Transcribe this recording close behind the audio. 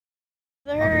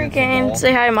hurricane.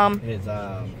 Say hi, Mom. It's,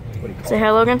 what do you call Say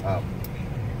hi, Logan.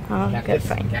 Cactus? Good,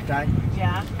 fine. Cacti?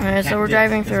 Yeah. Alright, so we're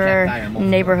driving through our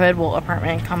neighborhood, well,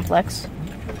 apartment complex.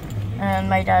 And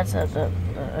my dad said that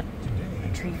a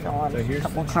tree fell on a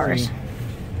couple cars.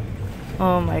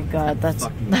 Oh my god,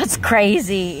 that's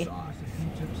crazy.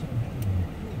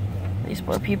 These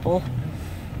poor people.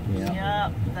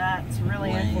 Yep, that's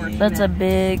really unfortunate. That's a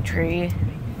big tree.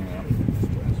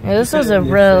 Yeah, this was a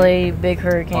really big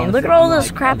hurricane. Look at all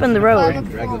this crap in the road.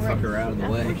 Drag the fucker out of the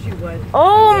way.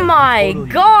 Oh my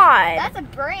god! That's a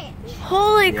branch.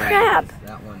 Holy crap!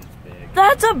 That one's big.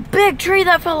 That's a big tree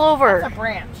that fell over. That's a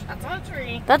branch. That's not a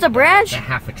tree. That's a branch? It's a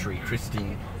half a tree,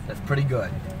 Christine. That's pretty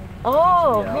good.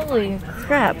 Oh, holy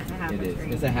crap. It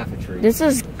is. It's a half a tree. This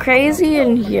is crazy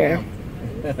in here.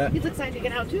 He's excited to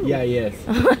get out too. Yeah, he is.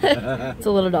 It's a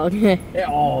little dog.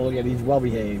 Oh, look at he's well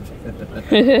behaved.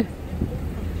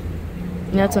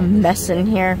 Now it's a mess in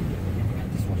here.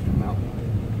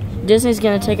 Disney's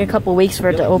gonna take a couple weeks for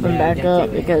it to open back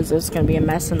up because it's gonna be a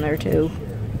mess in there too.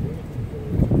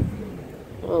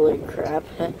 Holy crap.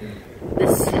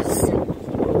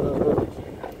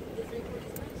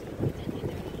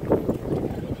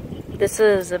 This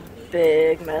is a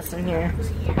big mess in here.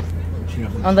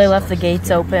 Oh, they left the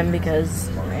gates open because,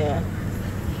 yeah.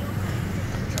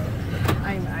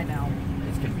 I know.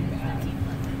 It's gonna be bad.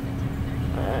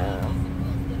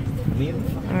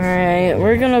 Alright,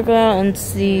 we're gonna go out and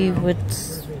see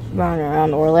what's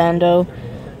around Orlando.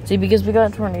 See, because we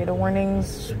got tornado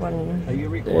warnings when... Are you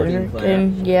recording, Claire?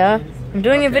 Yeah, I'm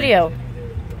doing a video.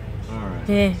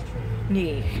 Alright.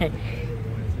 Yeah.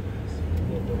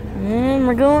 And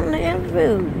we're going to get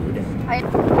food.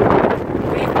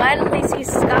 We finally see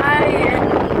sky in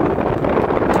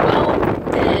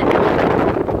 12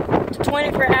 to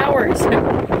 24 hours.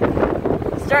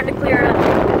 Starting to clear up.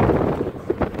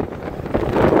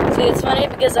 See, it's funny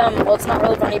because, well, it's not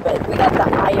really funny, but we got the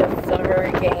eye of the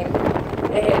hurricane.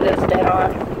 It hit us dead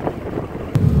on.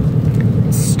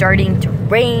 It's starting to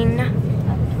rain.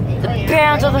 The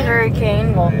grounds of the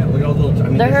hurricane, well,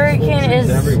 the hurricane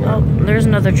is, oh, there's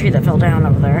another tree that fell down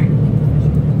over there.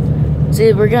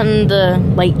 See, we're getting the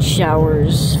light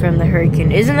showers from the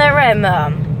hurricane. Isn't that right,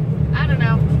 Mom? I don't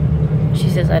know. She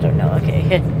says, I don't know,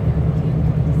 okay.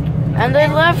 And they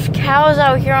left cows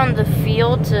out here on the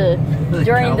field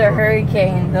during the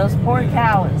hurricane. Those poor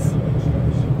cows.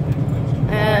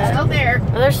 Still there.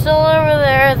 They're still over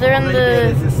there. They're in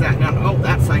the... Oh,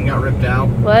 that sign got ripped out.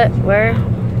 What? Where?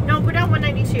 No, go down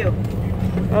 192.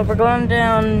 Well, we're going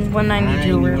down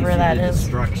 192, wherever that is.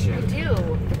 Destruction. I do.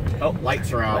 Oh,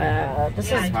 lights are out.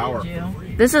 This is power.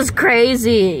 This is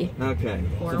crazy. Okay.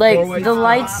 Like the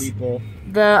lights, people.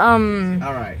 all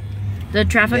right. The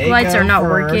traffic lights are not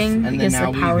working because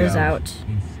the power's out.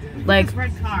 Like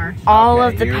Red car. all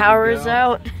of the power is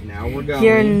out Now we're going.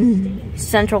 here in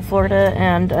Central Florida,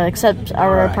 and except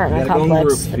our apartment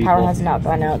complex, the power has not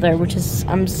gone out there, which is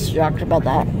I'm shocked about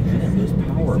that.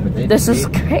 This is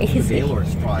crazy.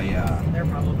 Gaylord's probably, They're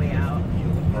probably out.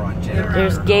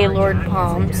 There's Gaylord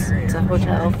Palms. It's a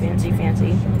hotel, fancy.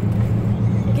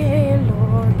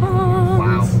 Gaylord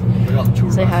Palms. Wow.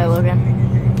 Say hi, Logan.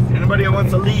 Anybody who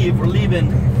wants to leave, we're leaving.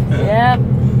 Yep.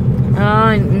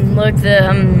 And look,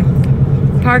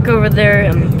 the park over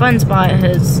there, Fun Spot,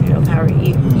 has no power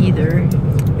either.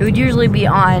 It would usually be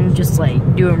on, just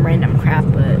like doing random crap,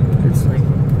 but it's like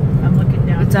I'm looking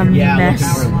down. it's a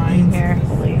mess in here.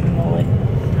 Holy moly!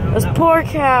 Those poor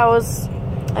cows.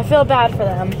 I feel bad for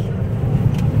them.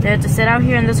 They have to sit out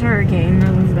here in this hurricane,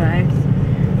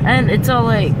 and it's all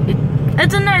like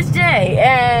it's a nice day,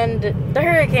 and the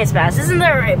hurricane's passed. Isn't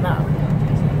that right, Mom?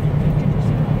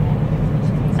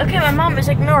 Okay, my mom is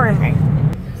ignoring me.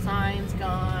 Sign's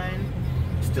gone.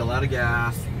 Still out of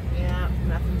gas. Yeah,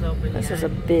 nothing's open This yet. is a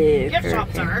big Gift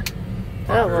shops are.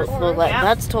 Oh, well,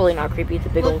 that's totally not creepy. The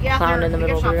big old clown in the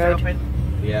middle of the road.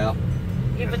 Open, Yeah.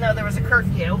 even though there was a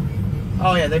curfew.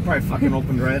 Oh yeah, they probably fucking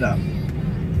opened right up.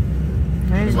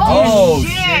 Oh,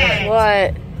 shit!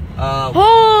 What?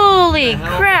 Holy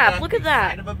crap! Look at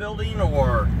that. Side of a building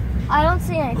or? I don't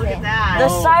see anything. Look at that. The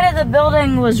side of the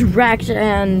building was wrecked,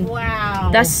 and Wow.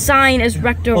 the sign is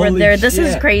wrecked over Holy there. This shit.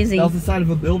 is crazy. That was the side of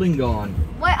a building gone.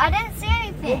 Wait, I didn't see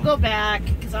anything. We'll go back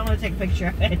because I want to take a picture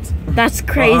of it. That's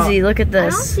crazy. Look at I don't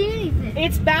this. see anything.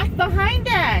 It's back behind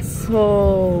us.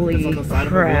 Holy It's on the side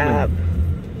crap. of a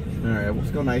building. All right,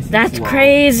 let's go nice and That's slow.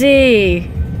 crazy.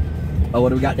 Oh, what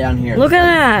do we got down here? Look at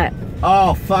that.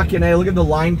 Oh, fucking A. Look at the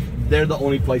line. They're the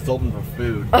only place open for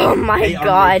food. Oh my They are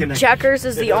god. making a Checkers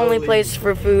is the only killing. place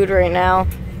for food right now.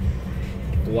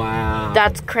 Wow.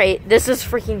 That's crazy. This is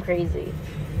freaking crazy.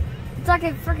 It's like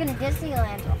a freaking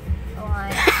Disneyland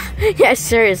line. Yeah,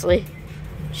 seriously.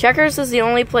 Checkers is the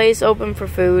only place open for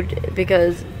food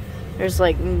because there's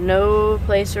like no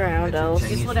place around else.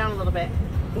 You slow down a little bit.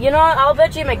 You know what? I'll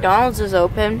bet you McDonald's is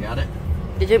open. Got it?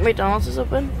 Did you think McDonald's is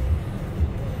open?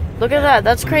 Look at that.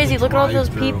 That's crazy. Look at all those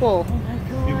people.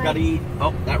 You've got to eat.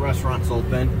 Oh, that restaurant's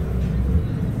open.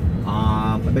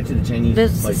 I bet you the Chinese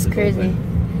This place is crazy.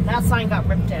 open. That sign got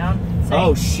ripped down.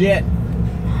 Oh shit!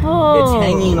 Oh. It's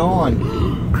hanging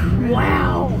on.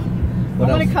 Wow. What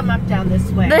I'm else? gonna come up down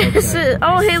this way. This Okay. is.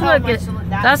 Oh, hey, So look. much to look-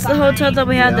 That's the hotel that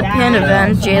we had the Yeah. pin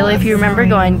event. Jayla, if you remember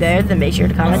going there, then make sure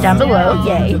to comment down below. To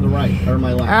Yay. the right, or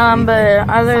my left. But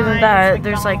other than Signs, that,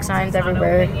 there's like McDonald's signs is not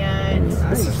everywhere. open yet.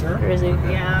 This is crazy.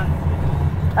 Yeah.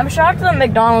 I'm shocked that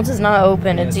McDonald's is not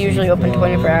open. It's Yeah, usually she's open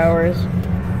 24 closed. hours.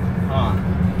 Huh.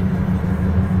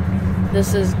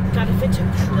 This is Gotta fit you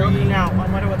building out. I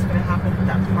wonder what's gonna happen with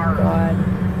that part. God.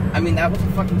 I mean, that was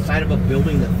the fucking side of a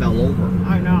building that fell over.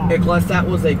 I know. Unless that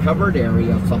was a covered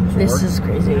area of some sort. This is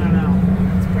crazy. I don't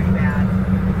know. It's pretty bad.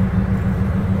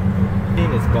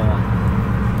 Thing is gone.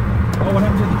 Oh, what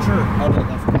happened to the church? Oh no,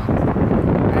 that's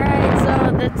gone. Alright,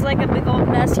 so that's like a big old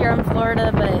mess here in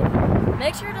Florida, but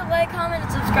make sure to like, comment,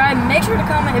 and subscribe. Make sure to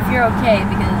comment if you're okay,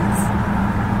 because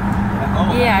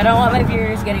Oh. yeah, I don't want my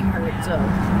viewers getting hurt, so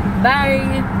bye!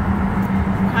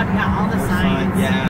 Have got all the signs. Yeah.